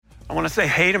I want to say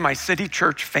hey to my City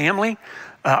Church family.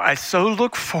 I so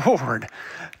look forward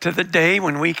to the day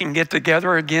when we can get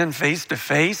together again face to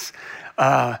face.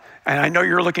 And I know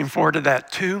you're looking forward to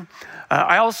that too.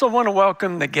 I also want to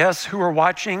welcome the guests who are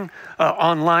watching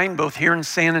online, both here in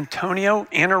San Antonio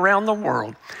and around the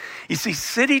world. You see,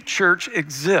 City Church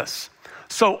exists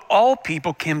so all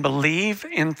people can believe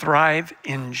and thrive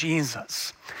in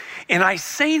Jesus. And I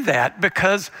say that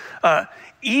because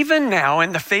even now,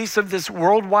 in the face of this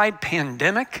worldwide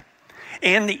pandemic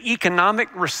and the economic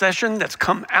recession that's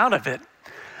come out of it,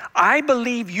 I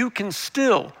believe you can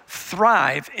still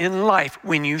thrive in life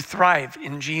when you thrive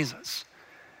in Jesus.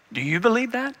 Do you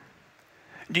believe that?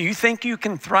 Do you think you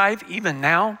can thrive even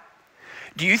now?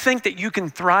 Do you think that you can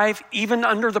thrive even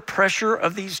under the pressure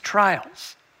of these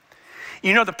trials?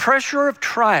 You know, the pressure of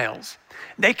trials,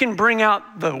 they can bring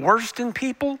out the worst in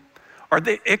people, or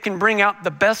it can bring out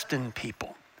the best in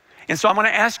people. And so I'm going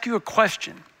to ask you a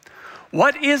question.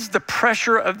 What is the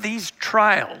pressure of these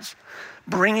trials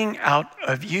bringing out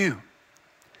of you?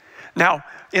 Now,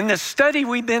 in this study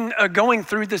we've been going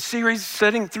through this series,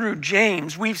 studying through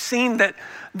James, we've seen that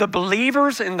the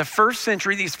believers in the first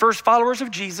century, these first followers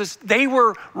of Jesus, they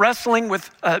were wrestling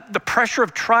with the pressure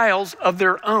of trials of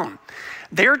their own.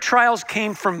 Their trials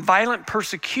came from violent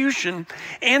persecution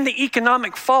and the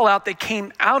economic fallout that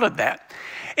came out of that.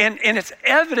 And it's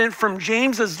evident from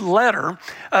James's letter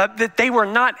that they were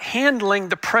not handling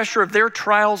the pressure of their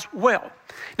trials well.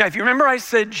 Now, if you remember, I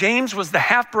said James was the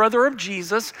half-brother of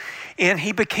Jesus, and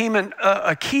he became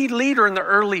a key leader in the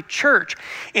early church.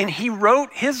 And he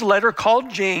wrote his letter called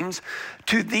James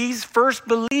to these first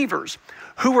believers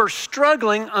who were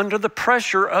struggling under the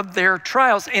pressure of their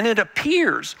trials. And it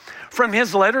appears from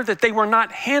his letter that they were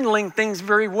not handling things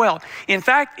very well. In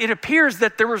fact, it appears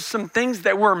that there were some things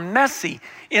that were messy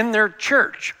in their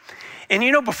church. And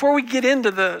you know, before we get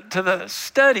into the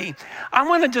study, I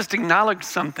want to just acknowledge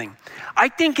something. I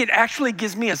think it actually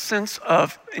gives me a sense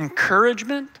of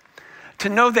encouragement to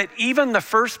know that even the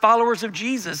first followers of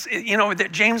Jesus, you know,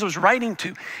 that James was writing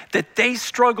to, that they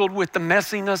struggled with the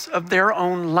messiness of their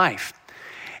own life.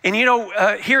 And you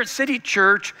know, here at City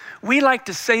Church, we like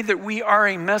to say that we are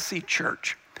a messy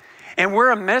church. And we're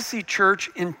a messy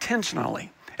church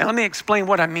intentionally. And let me explain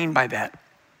what I mean by that.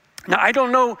 Now, I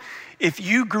don't know if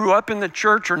you grew up in the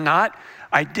church or not.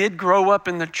 I did grow up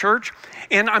in the church,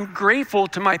 and I'm grateful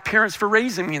to my parents for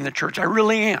raising me in the church. I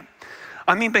really am.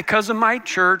 I mean, because of my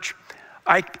church,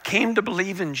 I came to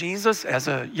believe in Jesus as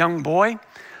a young boy.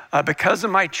 Because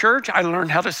of my church, I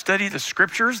learned how to study the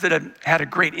scriptures that have had a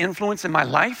great influence in my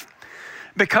life.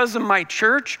 Because of my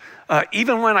church,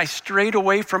 even when I strayed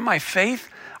away from my faith,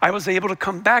 I was able to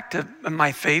come back to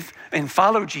my faith and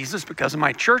follow Jesus because of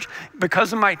my church.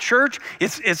 Because of my church,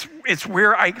 it's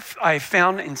where I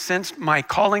found and sensed my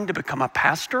calling to become a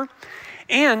pastor.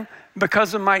 And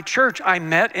because of my church, I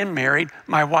met and married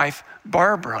my wife,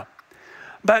 Barbara.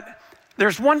 But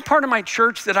there's one part of my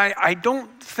church that I don't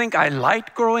think I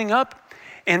liked growing up,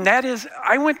 and that is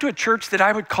I went to a church that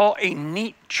I would call a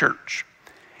neat church.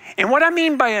 And what I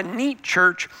mean by a neat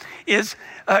church is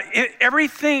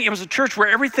it was a church where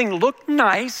everything looked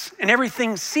nice and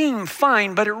everything seemed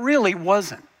fine, but it really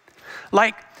wasn't.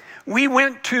 Like, we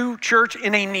went to church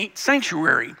in a neat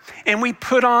sanctuary, and we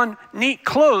put on neat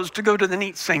clothes to go to the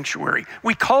neat sanctuary.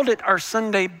 We called it our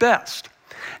Sunday best.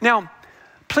 Now,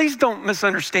 please don't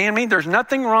misunderstand me. There's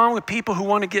nothing wrong with people who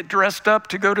want to get dressed up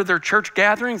to go to their church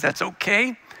gatherings. That's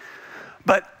okay.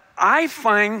 But I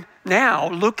find now,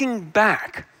 looking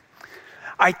back,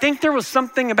 I think there was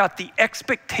something about the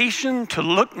expectation to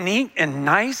look neat and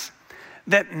nice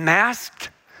that masked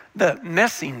the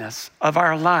messiness of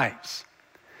our lives.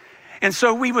 And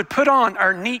so we would put on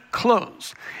our neat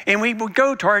clothes, and we would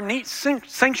go to our neat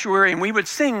sanctuary, and we would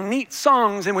sing neat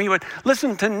songs, and we would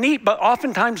listen to neat but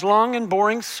oftentimes long and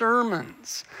boring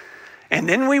sermons. And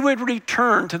then we would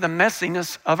return to the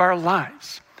messiness of our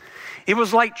lives. It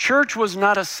was like church was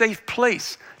not a safe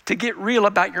place to get real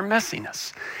about your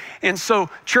messiness. And so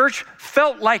church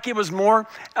felt like it was more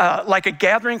like a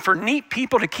gathering for neat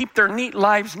people to keep their neat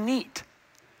lives neat.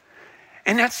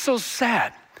 And that's so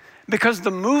sad, because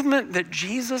the movement that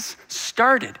Jesus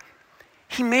started,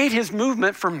 he made his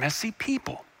movement for messy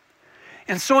people.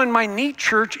 And so in my neat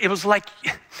church, it was like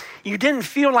you didn't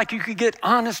feel like you could get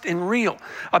honest and real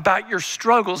about your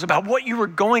struggles, about what you were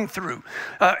going through,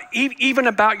 even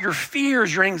about your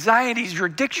fears, your anxieties, your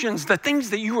addictions, the things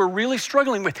that you were really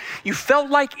struggling with. You felt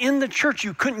like in the church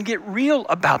you couldn't get real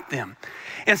about them.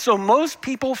 And so most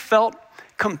people felt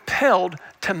compelled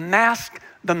to mask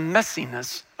the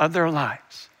messiness of their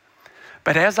lives.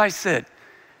 But as I said,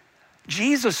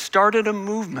 Jesus started a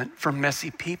movement for messy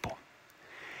people.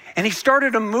 And he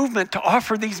started a movement to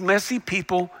offer these messy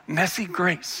people messy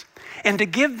grace and to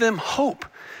give them hope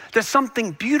that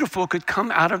something beautiful could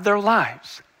come out of their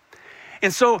lives.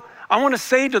 And so I want to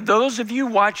say to those of you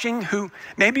watching who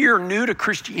maybe you're new to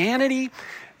Christianity,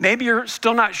 maybe you're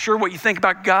still not sure what you think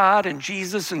about God and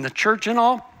Jesus and the church and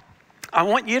all, I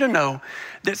want you to know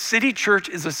that City Church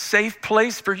is a safe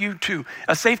place for you to,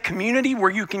 a safe community where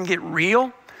you can get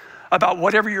real about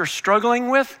whatever you're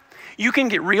struggling with. You can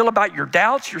get real about your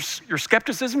doubts, your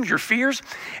skepticisms, your fears,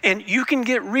 and you can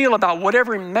get real about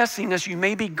whatever messiness you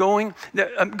may be going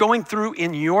through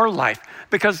in your life.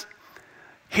 Because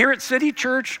here at City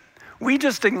Church, we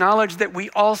just acknowledge that we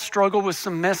all struggle with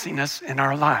some messiness in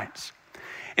our lives.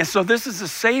 And so this is a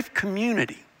safe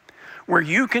community where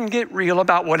you can get real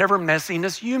about whatever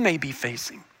messiness you may be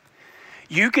facing.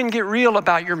 You can get real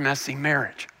about your messy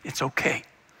marriage. It's okay.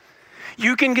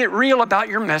 You can get real about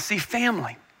your messy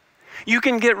family. You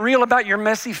can get real about your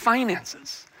messy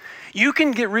finances. You can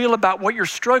get real about what you're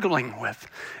struggling with,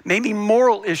 maybe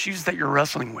moral issues that you're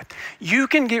wrestling with. You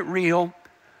can get real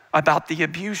about the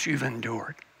abuse you've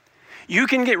endured. You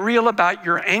can get real about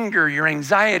your anger, your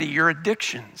anxiety, your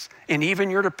addictions, and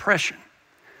even your depression.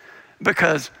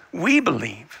 Because we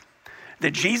believe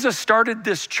that Jesus started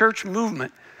this church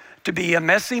movement to be a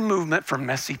messy movement for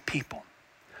messy people.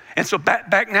 And so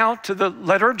back now to the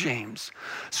letter of James.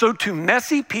 So to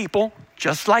messy people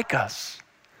just like us,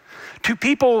 to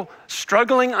people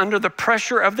struggling under the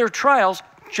pressure of their trials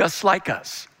just like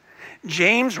us,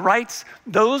 James writes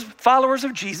those followers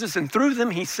of Jesus, and through them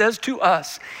he says to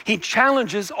us, he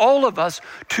challenges all of us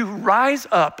to rise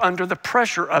up under the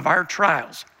pressure of our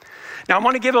trials. Now, I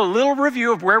want to give a little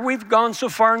review of where we've gone so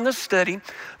far in this study.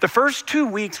 The first 2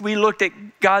 weeks, we looked at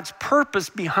God's purpose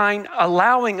behind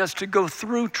allowing us to go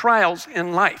through trials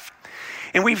in life.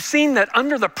 And we've seen that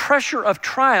under the pressure of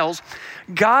trials,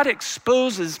 God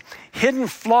exposes hidden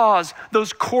flaws,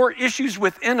 those core issues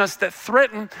within us that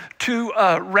threaten to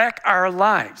wreck our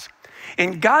lives.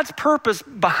 And God's purpose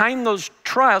behind those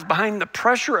trials, behind the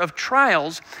pressure of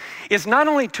trials, is not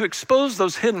only to expose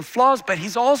those hidden flaws, but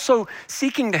he's also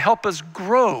seeking to help us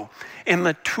grow and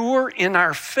mature in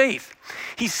our faith.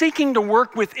 He's seeking to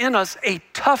work within us a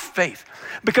tough faith,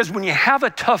 because when you have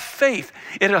a tough faith,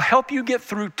 it'll help you get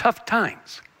through tough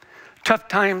times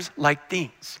like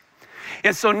these.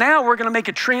 And so now we're going to make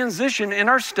a transition in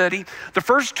our study. The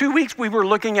first 2 weeks we were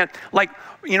looking at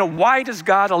why does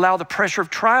God allow the pressure of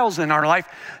trials in our life?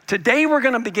 Today we're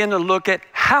going to begin to look at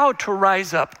how to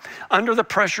rise up under the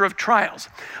pressure of trials.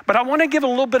 But I want to give a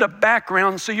little bit of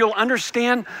background so you'll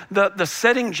understand the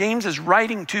setting James is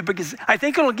writing to, because I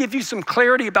think it'll give you some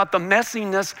clarity about the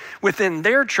messiness within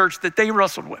their church that they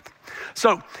wrestled with.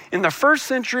 So in the first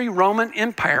century Roman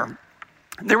Empire,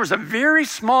 there was a very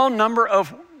small number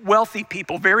of wealthy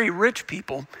people, very rich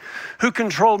people, who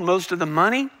controlled most of the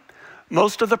money,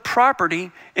 most of the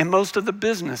property, and most of the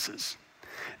businesses.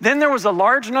 Then there was a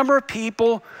large number of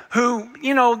people who,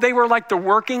 they were like the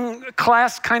working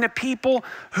class kind of people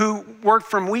who worked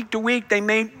from week to week.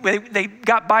 They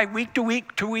got by week to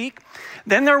week to week.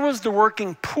 Then there was the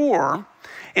working poor,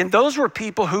 and those were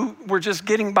people who were just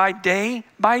getting by day.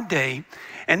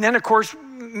 And then, of course,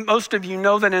 most of you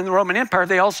know that in the Roman Empire,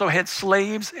 they also had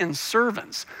slaves and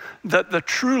servants, the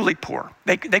truly poor.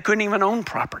 They couldn't even own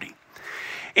property.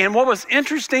 And what was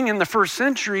interesting in the first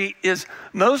century is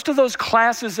most of those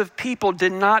classes of people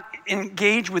did not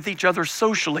engage with each other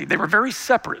socially. They were very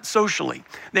separate socially.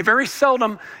 They very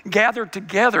seldom gathered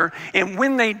together. And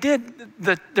when they did,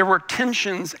 there were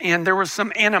tensions and there was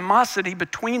some animosity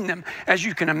between them, as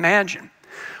you can imagine.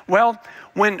 Well,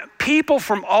 when people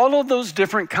from all of those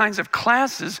different kinds of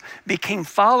classes became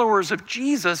followers of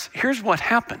Jesus, here's what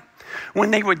happened.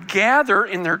 When they would gather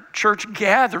in their church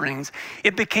gatherings,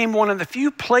 it became one of the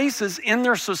few places in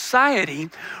their society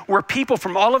where people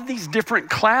from all of these different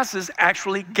classes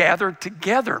actually gathered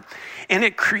together. And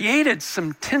it created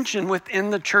some tension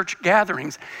within the church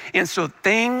gatherings. And so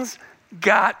things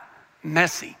got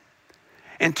messy.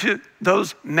 And to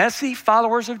those messy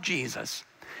followers of Jesus,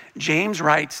 James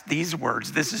writes these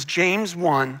words. This is James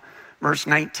 1, verse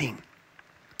 19.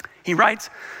 He writes,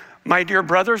 "My dear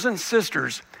brothers and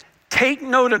sisters, take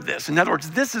note of this." In other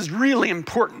words, this is really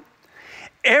important.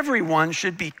 "Everyone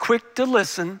should be quick to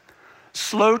listen,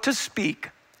 slow to speak,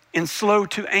 and slow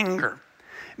to anger,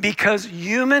 because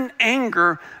human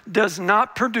anger does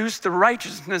not produce the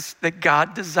righteousness that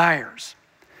God desires."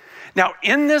 Now,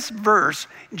 in this verse,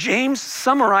 James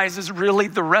summarizes really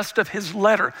the rest of his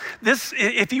letter. This,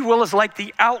 if you will, is like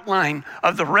the outline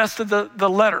of the rest of the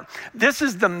letter. This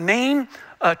is the main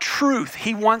truth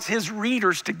he wants his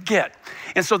readers to get.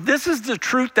 And so this is the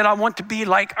truth that I want to be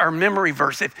like our memory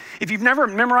verse. If you've never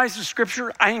memorized the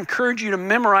scripture, I encourage you to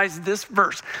memorize this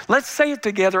verse. Let's say it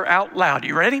together out loud.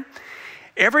 You ready?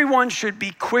 Everyone should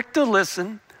be quick to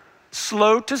listen,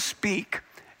 slow to speak,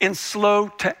 and slow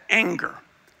to anger.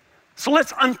 So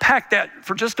let's unpack that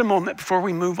for just a moment before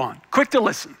we move on. Quick to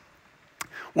listen.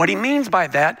 What he means by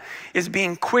that is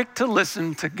being quick to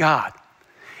listen to God.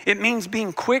 It means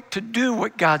being quick to do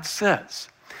what God says.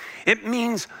 It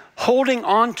means holding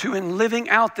on to and living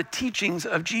out the teachings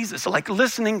of Jesus, like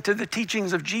listening to the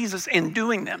teachings of Jesus and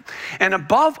doing them. And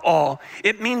above all,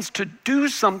 it means to do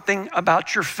something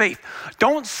about your faith.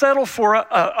 Don't settle for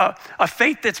a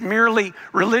faith that's merely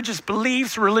religious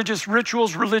beliefs, religious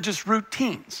rituals, religious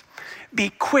routines. Be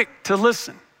quick to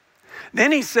listen.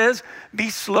 Then he says, be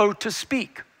slow to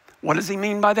speak. What does he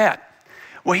mean by that?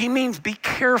 Well, he means be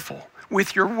careful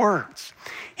with your words.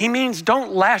 He means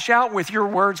don't lash out with your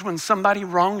words when somebody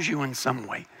wrongs you in some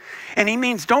way. And he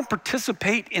means don't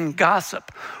participate in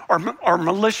gossip or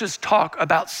malicious talk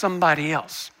about somebody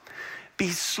else. Be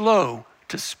slow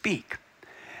to speak.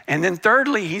 And then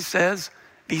thirdly, he says,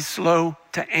 be slow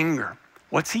to anger.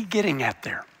 What's he getting at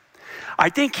there? I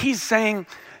think he's saying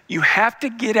you have to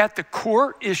get at the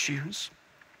core issues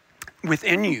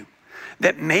within you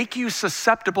that make you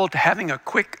susceptible to having a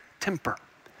quick temper.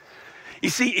 You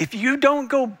see, if you don't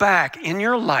go back in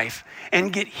your life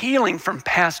and get healing from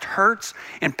past hurts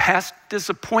and past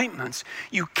disappointments,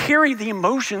 you carry the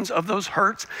emotions of those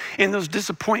hurts and those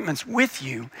disappointments with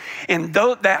you. And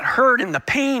though that hurt and the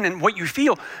pain and what you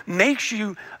feel makes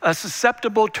you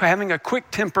susceptible to having a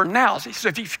quick temper now. So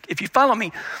if you follow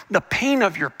me, the pain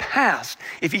of your past,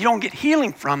 if you don't get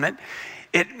healing from it,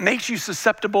 it makes you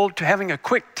susceptible to having a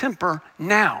quick temper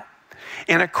now.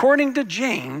 And according to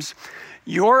James,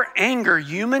 your anger,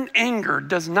 human anger,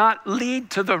 does not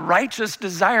lead to the righteous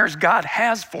desires God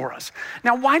has for us.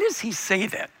 Now, why does he say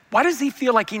that? Why does he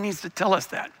feel like he needs to tell us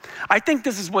that? I think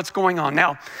this is what's going on.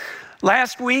 Now,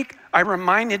 last week, I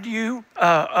reminded you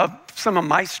of some of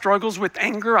my struggles with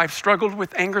anger. I've struggled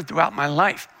with anger throughout my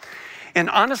life. And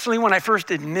honestly, when I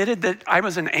first admitted that I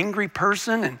was an angry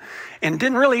person and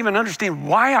didn't really even understand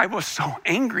why I was so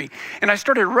angry, and I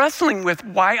started wrestling with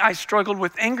why I struggled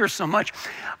with anger so much,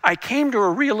 I came to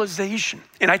a realization,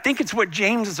 and I think it's what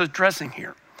James is addressing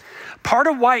here. Part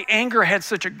of why anger had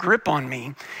such a grip on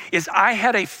me is I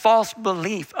had a false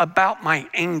belief about my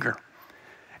anger.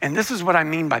 And this is what I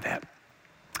mean by that.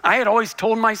 I had always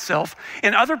told myself,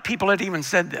 and other people had even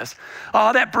said this,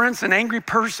 oh, that Brent's an angry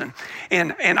person.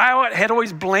 And I had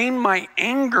always blamed my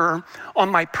anger on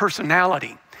my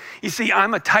personality. You see,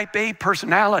 I'm a type A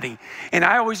personality. And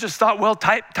I always just thought, well,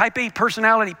 type A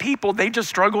personality people, they just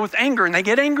struggle with anger and they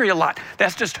get angry a lot.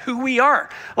 That's just who we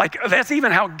are. Like, that's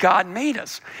even how God made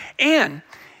us. And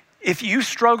if you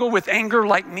struggle with anger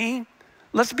like me,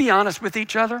 let's be honest with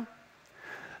each other.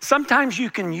 Sometimes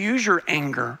you can use your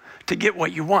anger to get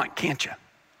what you want, can't you?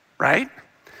 Right?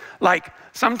 Like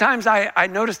sometimes I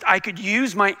noticed I could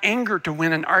use my anger to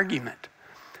win an argument.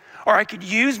 Or I could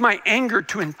use my anger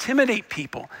to intimidate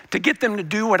people, to get them to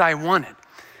do what I wanted.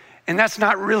 And that's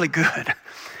not really good.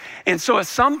 And so at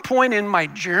some point in my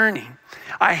journey,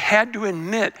 I had to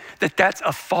admit that that's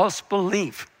a false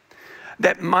belief,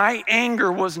 that my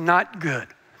anger was not good,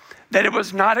 that it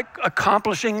was not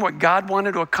accomplishing what God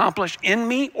wanted to accomplish in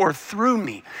me or through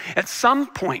me. At some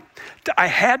point, I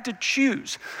had to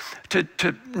choose to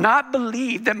not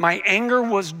believe that my anger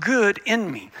was good in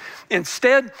me.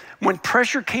 Instead, when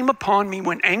pressure came upon me,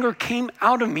 when anger came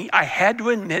out of me, I had to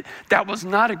admit that was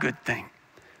not a good thing.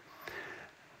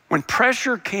 When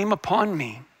pressure came upon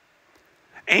me,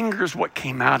 anger is what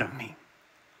came out of me.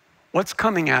 What's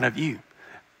coming out of you?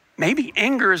 Maybe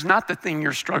anger is not the thing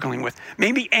you're struggling with.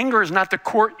 Maybe anger is not the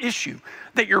core issue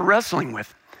that you're wrestling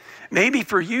with. Maybe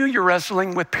for you, you're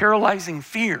wrestling with paralyzing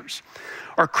fears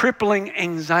or crippling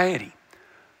anxiety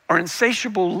or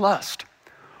insatiable lust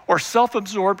or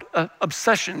self-absorbed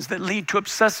obsessions that lead to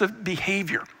obsessive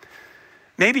behavior.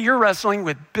 Maybe you're wrestling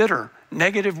with bitter,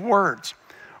 negative words,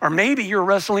 or maybe you're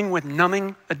wrestling with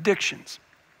numbing addictions.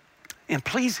 And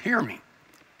please hear me.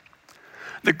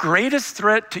 The greatest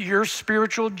threat to your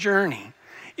spiritual journey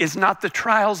is not the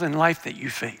trials in life that you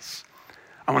face.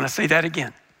 I want to say that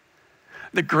again.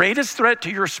 The greatest threat to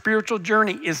your spiritual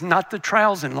journey is not the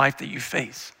trials in life that you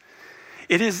face.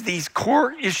 It is these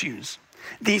core issues,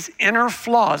 these inner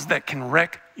flaws that can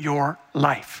wreck your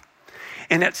life.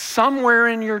 And that somewhere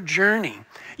in your journey,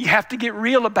 you have to get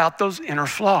real about those inner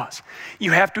flaws.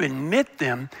 You have to admit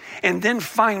them and then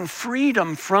find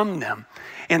freedom from them.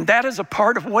 And that is a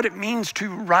part of what it means to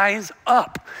rise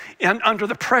up under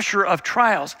the pressure of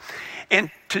trials. And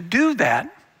to do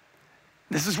that,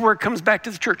 this is where it comes back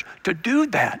to the church. To do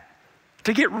that,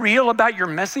 to get real about your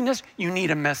messiness, you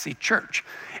need a messy church.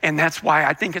 And that's why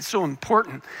I think it's so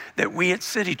important that we at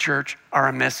City Church are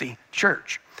a messy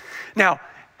church. Now,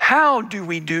 how do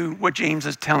we do what James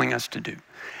is telling us to do?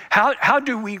 How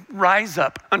do we rise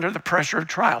up under the pressure of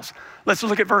trials? Let's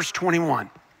look at verse 21.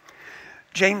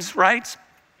 James writes,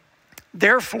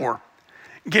 "Therefore,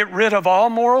 get rid of all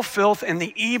moral filth and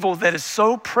the evil that is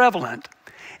so prevalent,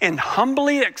 and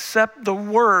humbly accept the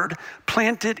word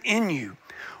planted in you,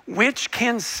 which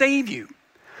can save you.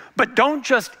 But don't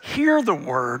just hear the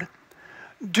word,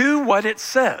 do what it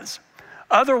says.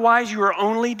 Otherwise, you are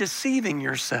only deceiving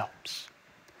yourselves."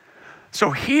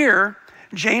 So here,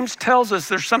 James tells us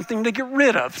there's something to get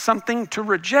rid of, something to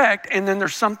reject, and then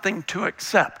there's something to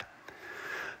accept.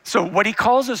 So what he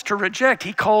calls us to reject,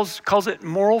 he calls it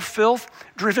moral filth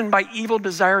driven by evil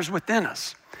desires within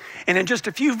us. And in just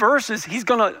a few verses, he's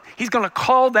gonna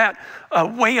call that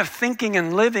way of thinking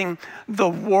and living the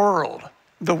world.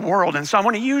 And so I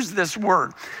want to use this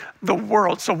word, the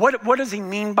world. So what does he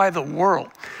mean by the world?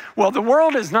 Well, the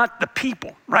world is not the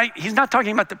people, right? He's not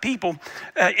talking about the people.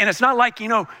 And it's not like,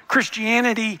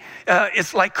 Christianity,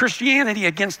 it's like Christianity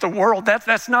against the world.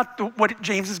 That's not what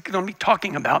James is going to be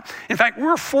talking about. In fact,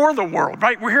 we're for the world,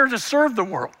 right? We're here to serve the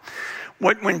world.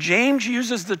 When James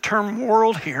uses the term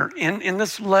world here in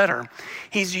this letter,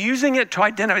 he's using it to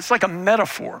identify, it's like a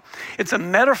metaphor. It's a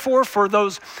metaphor for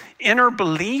those inner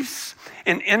beliefs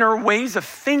and inner ways of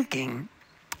thinking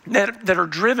that are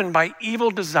driven by evil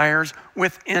desires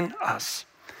within us.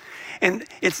 And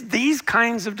it's these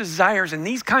kinds of desires and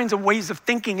these kinds of ways of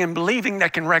thinking and believing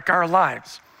that can wreck our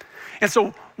lives. And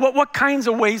so what kinds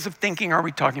of ways of thinking are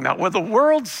we talking about? Well, the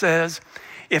world says,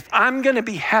 if I'm going to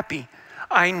be happy,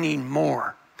 I need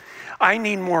more. I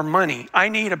need more money. I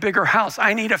need a bigger house.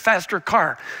 I need a faster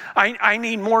car. I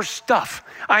need more stuff.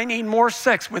 I need more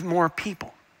sex with more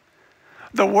people.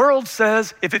 The world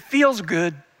says, if it feels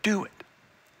good, do it.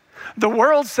 The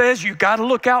world says you got to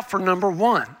look out for number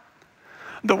one.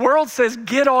 The world says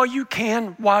get all you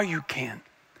can while you can.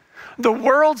 The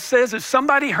world says if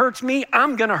somebody hurts me,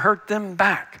 I'm going to hurt them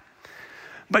back.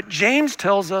 But James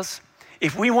tells us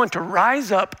if we want to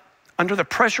rise up under the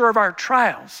pressure of our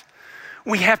trials,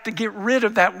 we have to get rid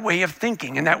of that way of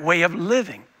thinking and that way of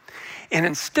living. And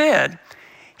instead,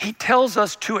 he tells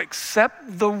us to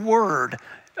accept the word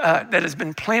that has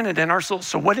been planted in our souls.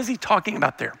 So what is he talking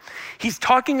about there? He's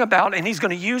talking about, and he's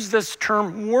going to use this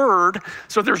term word.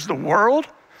 So there's the world,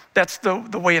 that's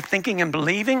the way of thinking and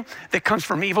believing that comes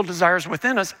from evil desires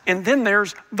within us. And then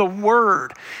there's the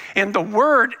word. And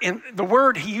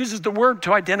he uses the word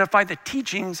to identify the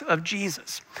teachings of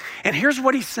Jesus. And here's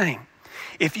what he's saying.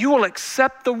 If you will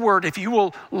accept the word, if you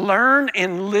will learn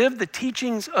and live the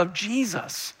teachings of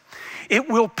Jesus, it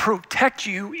will protect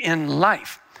you in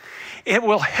life. It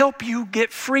will help you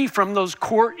get free from those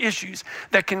core issues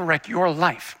that can wreck your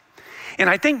life. And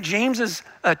I think James's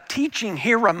teaching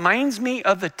here reminds me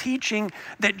of the teaching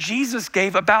that Jesus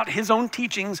gave about his own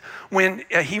teachings when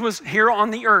he was here on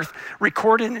the earth,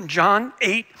 recorded in John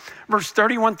 8, verse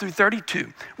 31 through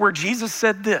 32, where Jesus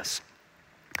said this,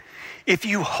 "If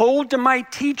you hold to my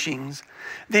teachings,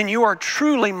 then you are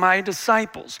truly my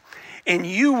disciples, and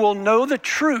you will know the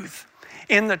truth,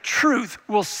 and the truth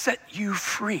will set you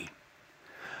free."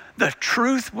 The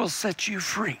truth will set you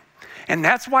free. And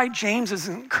that's why James is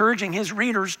encouraging his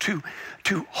readers to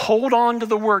hold on to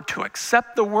the word, to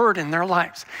accept the word in their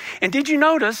lives. And did you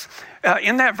notice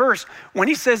in that verse, when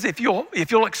he says, if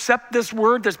you'll accept this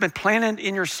word that's been planted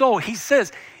in your soul, he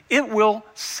says, it will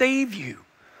save you.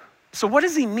 So what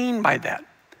does he mean by that?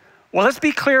 Well, let's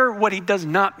be clear what he does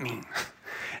not mean.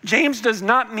 James does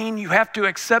not mean you have to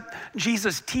accept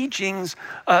Jesus' teachings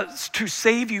to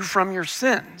save you from your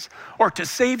sins or to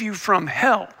save you from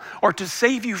hell or to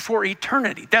save you for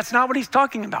eternity. That's not what he's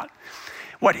talking about.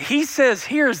 What he says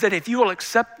here is that if you will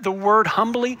accept the word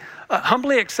humbly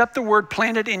accept the word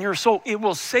planted in your soul, it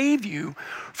will save you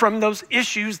from those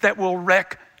issues that will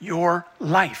wreck your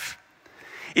life.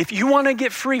 If you want to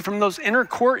get free from those inner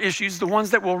core issues, the ones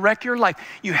that will wreck your life,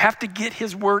 you have to get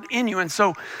his word in you. And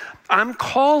so I'm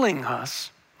calling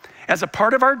us as a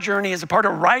part of our journey, as a part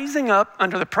of rising up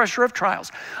under the pressure of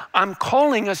trials, I'm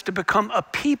calling us to become a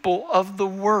people of the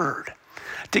word,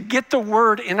 to get the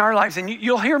word in our lives. And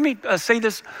you'll hear me say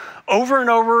this over and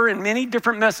over in many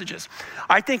different messages.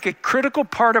 I think a critical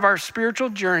part of our spiritual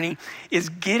journey is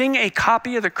getting a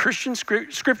copy of the Christian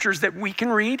scriptures that we can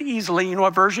read easily,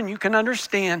 a version you can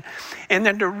understand, and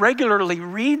then to regularly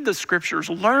read the scriptures,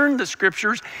 learn the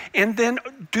scriptures, and then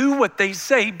do what they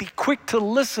say. Be quick to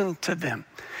listen to them.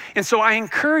 And so I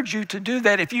encourage you to do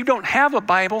that. If you don't have a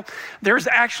Bible, there's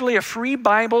actually a free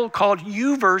Bible called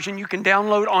YouVersion you can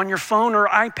download on your phone or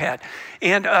iPad.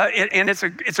 And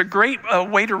it's a great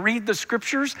way to read the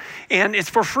scriptures, and it's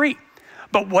for free.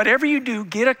 But whatever you do,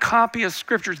 get a copy of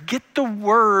scriptures. Get the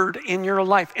word in your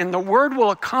life, and the word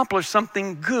will accomplish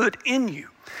something good in you.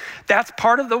 That's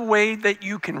part of the way that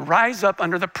you can rise up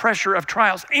under the pressure of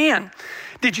trials. And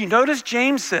did you notice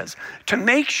James says, to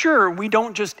make sure we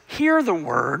don't just hear the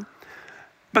word,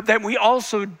 but that we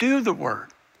also do the word.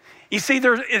 You see,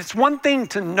 it's one thing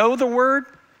to know the word.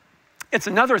 It's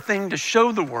another thing to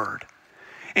show the word.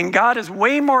 And God is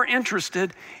way more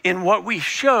interested in what we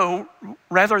show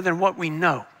rather than what we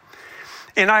know.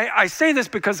 And I say this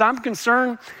because I'm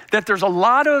concerned that there's a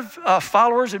lot of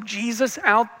followers of Jesus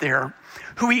out there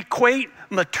who equate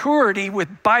maturity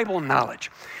with Bible knowledge.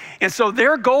 And so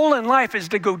their goal in life is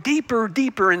to go deeper,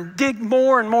 and dig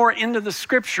more and more into the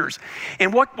scriptures.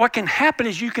 And what can happen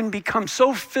is you can become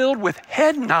so filled with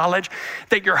head knowledge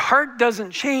that your heart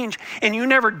doesn't change, and you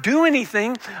never do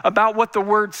anything about what the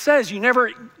word says. You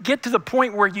never get to the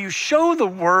point where you show the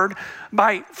word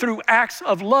through acts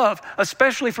of love,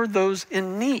 especially for those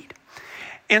in need.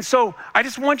 And so I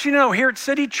just want you to know here at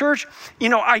City Church,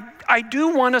 I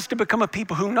do want us to become a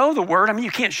people who know the word. I mean,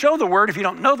 you can't show the word if you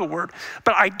don't know the word,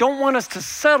 but I don't want us to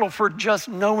settle for just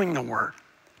knowing the word.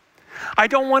 I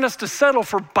don't want us to settle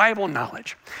for Bible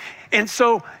knowledge. And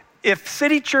so if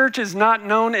City Church is not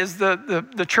known as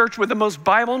the church with the most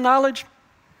Bible knowledge,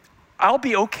 I'll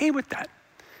be okay with that.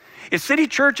 If City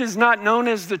Church is not known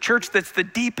as the church that's the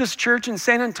deepest church in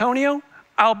San Antonio,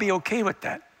 I'll be okay with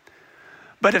that.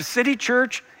 But if City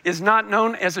Church is not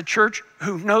known as a church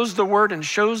who knows the word and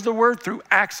shows the word through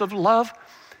acts of love,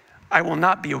 I will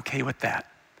not be okay with that.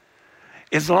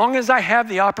 As long as I have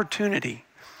the opportunity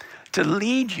to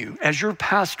lead you as your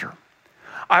pastor,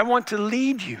 I want to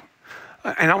lead you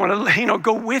and I want to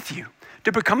go with you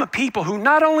to become a people who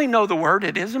not only know the word,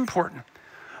 it is important,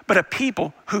 but a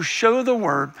people who show the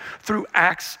word through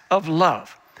acts of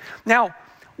love. Now,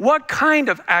 what kind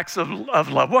of acts of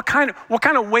love? What kind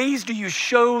of ways do you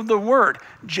show the word?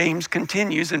 James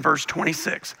continues in verse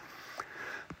 26.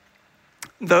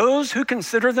 Those who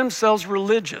consider themselves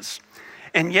religious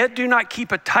and yet do not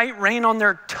keep a tight rein on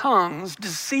their tongues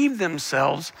deceive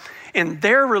themselves, and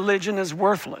their religion is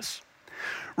worthless.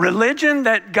 Religion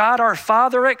that God our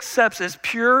Father accepts as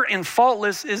pure and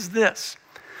faultless is this: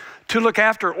 to look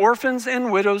after orphans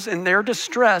and widows in their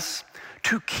distress,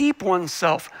 to keep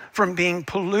oneself from being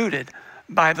polluted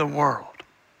by the world.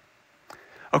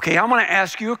 Okay, I want to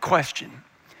ask you a question.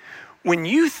 When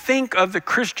you think of the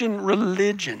Christian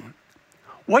religion,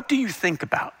 what do you think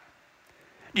about?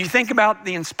 Do you think about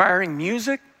the inspiring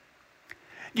music?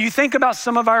 Do you think about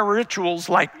some of our rituals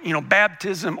like,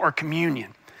 baptism or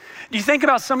communion? Do you think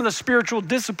about some of the spiritual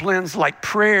disciplines like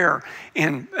prayer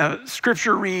and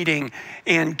scripture reading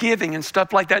and giving and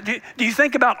stuff like that? Do you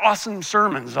think about awesome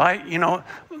sermons,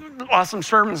 awesome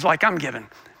sermons like I'm giving?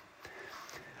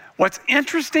 What's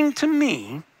interesting to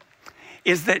me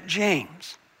is that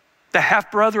James, the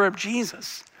half-brother of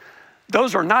Jesus,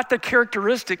 those are not the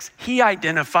characteristics he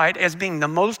identified as being the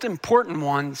most important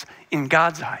ones in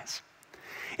God's eyes.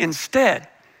 Instead,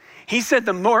 he said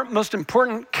the most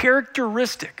important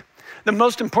characteristic, the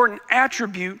most important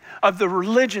attribute of the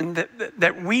religion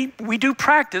that we do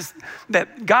practice,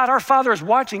 that God our Father is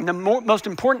watching, the most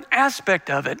important aspect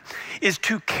of it is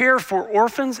to care for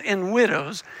orphans and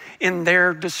widows in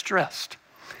their distress.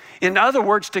 In other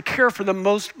words, to care for the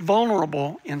most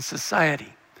vulnerable in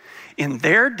society. In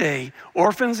their day,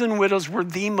 orphans and widows were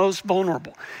the most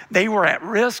vulnerable. They were at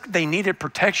risk. They needed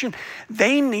protection.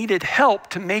 They needed help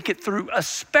to make it through,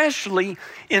 especially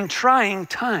in trying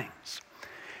times.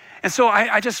 And so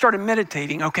I just started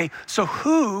meditating. Okay, so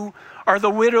who are the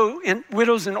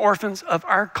widows and orphans of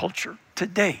our culture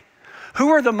today? Who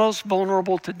are the most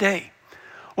vulnerable today?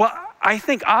 Well, I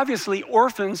think obviously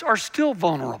orphans are still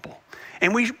vulnerable,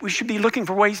 and we should be looking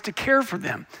for ways to care for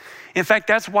them. In fact,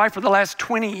 that's why for the last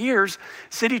 20 years,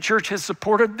 City Church has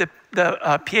supported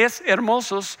the Pies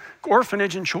Hermosos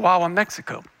orphanage in Chihuahua,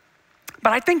 Mexico.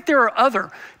 But I think there are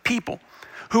other people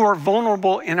who are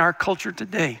vulnerable in our culture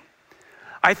today.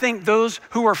 I think those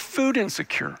who are food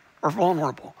insecure are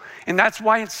vulnerable. And that's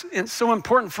why it's so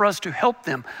important for us to help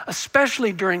them,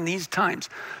 especially during these times,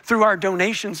 through our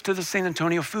donations to the San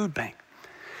Antonio Food Bank.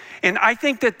 And I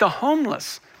think that the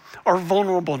homeless are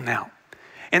vulnerable now.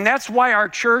 And that's why our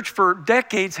church for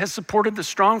decades has supported the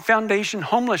Strong Foundation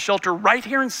Homeless Shelter right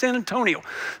here in San Antonio,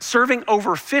 serving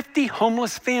over 50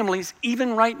 homeless families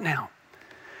even right now.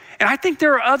 And I think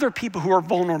there are other people who are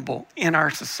vulnerable in our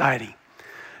society.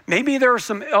 Maybe there are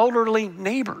some elderly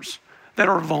neighbors that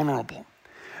are vulnerable.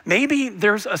 Maybe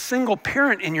there's a single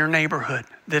parent in your neighborhood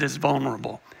that is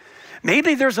vulnerable.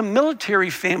 Maybe there's a military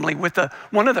family with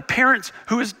one of the parents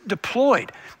who is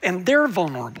deployed and they're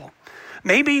vulnerable.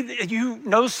 Maybe you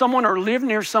know someone or live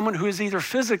near someone who is either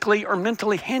physically or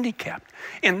mentally handicapped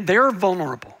and they're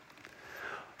vulnerable.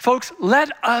 Folks,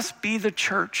 let us be the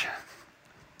church.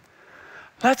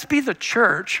 Let's be the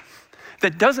church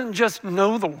that doesn't just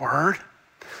know the word,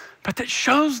 but that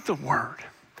shows the word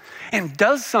and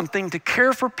does something to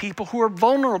care for people who are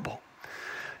vulnerable.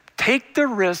 Take the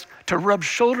risk to rub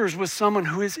shoulders with someone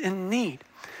who is in need.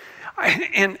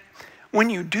 And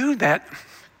when you do that,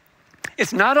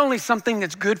 it's not only something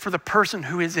that's good for the person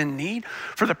who is in need,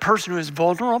 for the person who is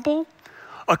vulnerable.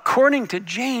 According to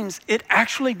James, it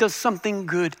actually does something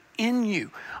good in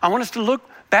you. I want us to look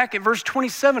back at verse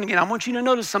 27 again. I want you to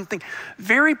notice something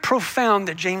very profound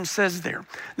that James says there.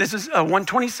 This is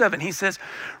 127. He says,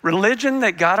 religion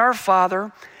that God our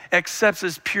Father accepts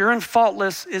as pure and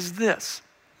faultless is this.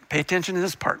 Pay attention to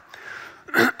this part.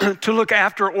 To look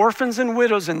after orphans and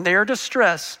widows in their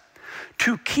distress,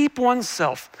 to keep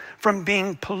oneself from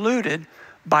being polluted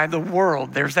by the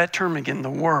world. There's that term again, the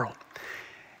world.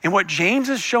 And what James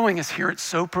is showing us here, it's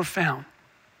so profound.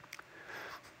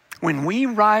 When we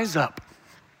rise up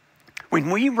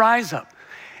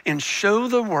and show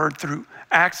the word through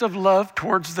acts of love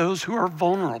towards those who are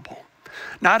vulnerable,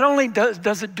 not only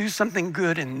does it do something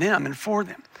good in them and for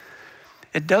them,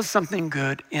 it does something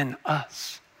good in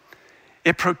us.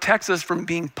 It protects us from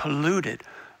being polluted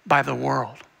by the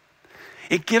world.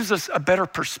 It gives us a better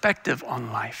perspective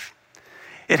on life.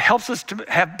 It helps us to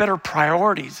have better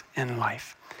priorities in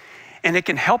life. And it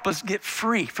can help us get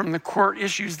free from the core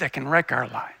issues that can wreck our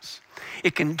lives.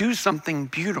 It can do something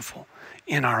beautiful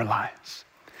in our lives.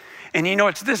 And you know,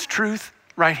 it's this truth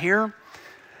right here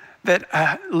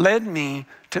that led me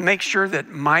to make sure that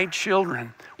my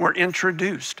children were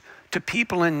introduced to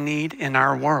people in need in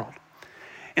our world.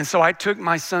 And so I took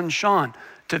my son, Sean,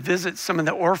 to visit some of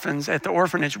the orphans at the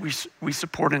orphanage we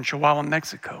support in Chihuahua,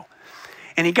 Mexico.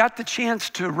 And he got the chance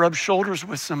to rub shoulders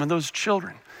with some of those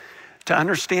children, to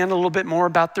understand a little bit more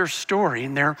about their story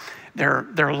and their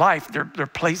life, their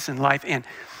place in life. And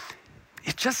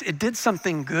it did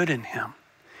something good in him.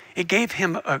 It gave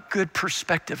him a good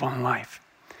perspective on life.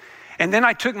 And then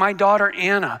I took my daughter,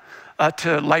 Anna,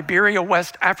 to Liberia,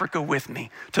 West Africa with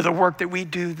me, to the work that we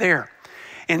do there.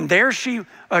 And there she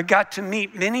got to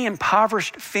meet many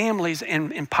impoverished families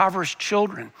and impoverished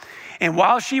children. And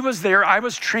while she was there, I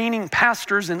was training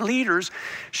pastors and leaders.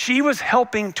 She was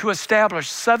helping to establish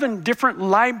 7 different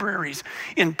libraries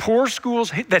in poor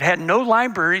schools that had no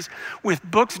libraries, with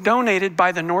books donated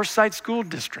by the Northside School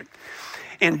District.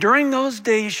 And during those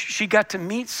days, she got to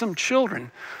meet some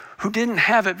children who didn't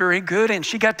have it very good. And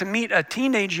she got to meet a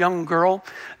teenage young girl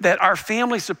that our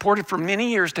family supported for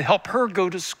many years to help her go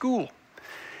to school.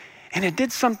 And it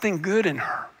did something good in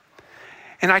her.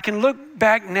 And I can look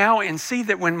back now and see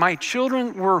that when my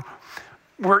children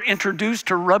were introduced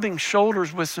to rubbing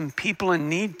shoulders with some people in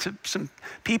need, to some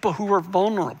people who were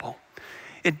vulnerable,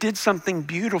 it did something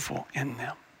beautiful in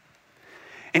them.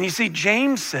 And you see,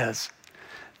 James says,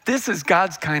 this is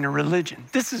God's kind of religion.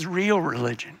 This is real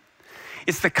religion.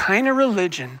 It's the kind of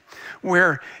religion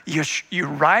where you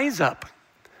rise up,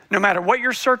 no matter what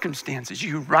your circumstances,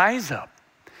 you rise up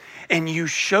and you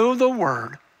show the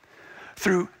word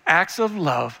through acts of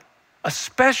love,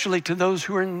 especially to those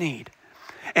who are in need.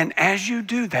 And as you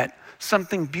do that,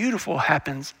 something beautiful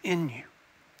happens in you.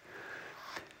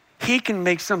 He can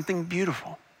make something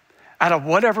beautiful out of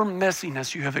whatever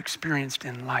messiness you have experienced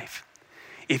in life,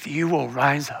 if you will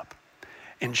rise up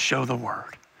and show the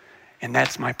word. And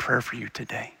that's my prayer for you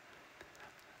today.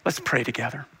 Let's pray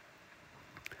together.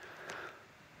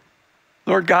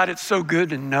 Lord God, it's so good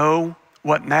to know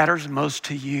what matters most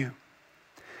to you.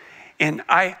 And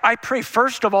I pray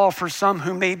first of all for some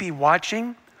who may be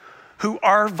watching, who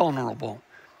are vulnerable,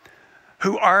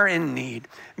 who are in need.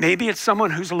 Maybe it's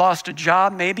someone who's lost a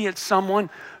job. Maybe it's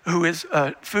someone who is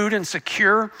food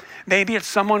insecure. Maybe it's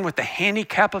someone with a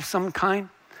handicap of some kind.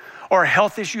 or a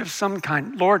health issue of some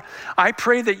kind. Lord, I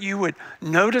pray that you would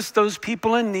notice those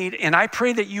people in need, and I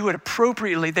pray that you would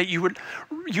appropriately, that you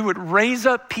would raise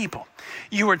up people.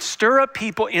 You would stir up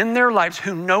people in their lives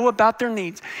who know about their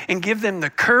needs and give them the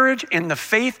courage and the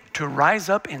faith to rise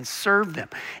up and serve them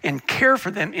and care for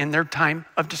them in their time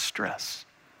of distress.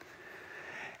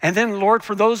 And then, Lord,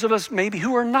 for those of us maybe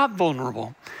who are not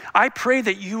vulnerable, I pray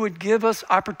that you would give us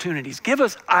opportunities, give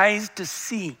us eyes to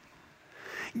see,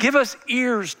 give us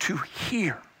ears to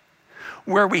hear,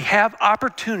 where we have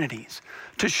opportunities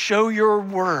to show your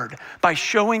word by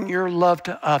showing your love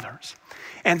to others.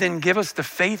 And then give us the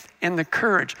faith and the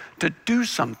courage to do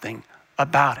something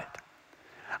about it.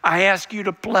 I ask you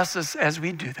to bless us as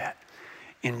we do that.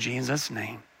 In Jesus'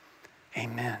 name,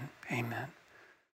 amen, amen.